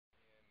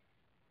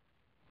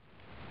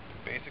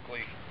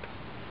basically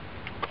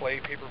clay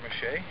paper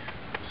mache,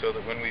 so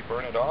that when we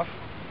burn it off,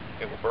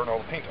 it will burn all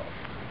the paint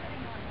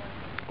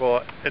off.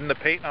 Well, isn't the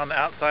paint on the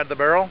outside of the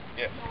barrel?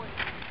 Yes.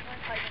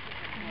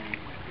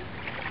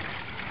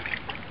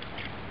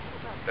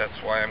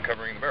 That's why I'm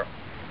covering the barrel,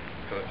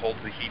 so it holds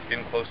the heat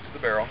in close to the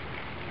barrel.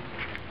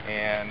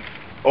 And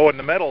oh, and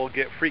the metal will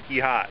get freaky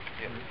hot.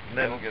 Yes, the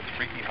metal gets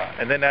freaky hot.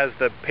 And then as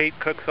the paint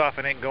cooks off,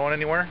 it ain't going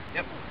anywhere?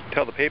 Yep.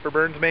 Until the paper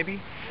burns,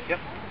 maybe? Yep.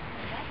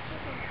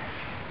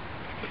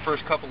 The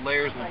first couple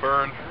layers will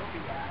burn.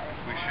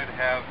 We should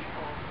have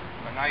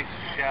a nice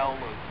shell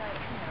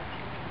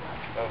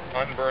of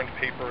unburned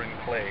paper and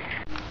clay.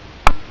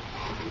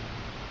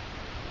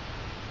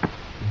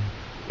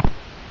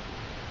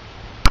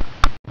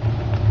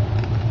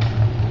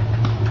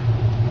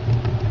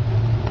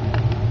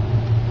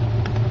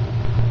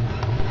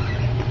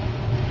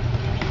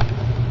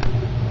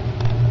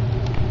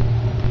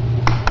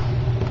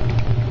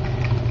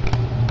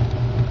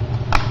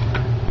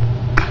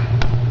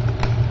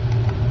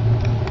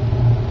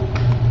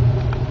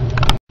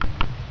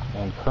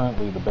 And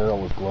currently the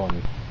barrel is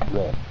glowing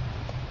red.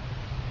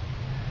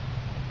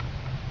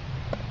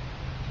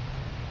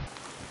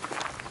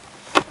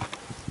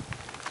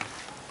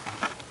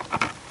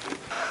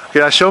 Okay,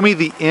 now show me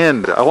the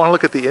end. I want to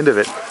look at the end of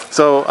it.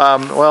 So,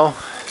 well,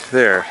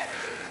 there.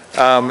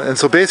 And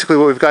so basically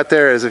what we've got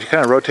there is, if you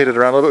kind of rotate it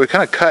around a little bit, we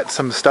kind of cut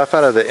some stuff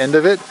out of the end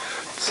of it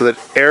so that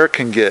air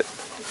can get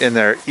in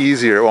there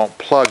easier. It won't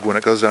plug when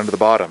it goes down to the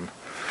bottom.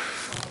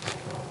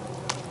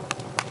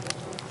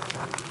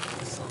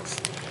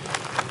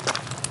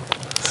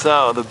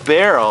 So the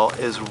barrel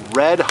is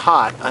red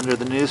hot under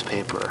the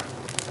newspaper.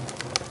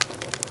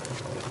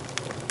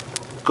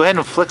 Go ahead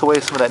and flick away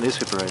some of that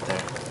newspaper right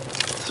there,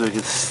 so we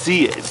can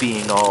see it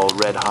being all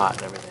red hot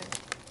and everything.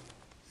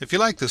 If you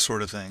like this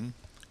sort of thing,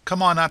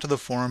 come on out to the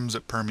forums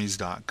at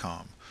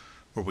permies.com,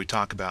 where we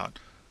talk about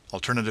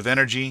alternative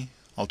energy,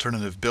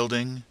 alternative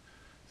building,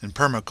 and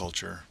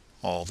permaculture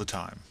all the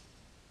time.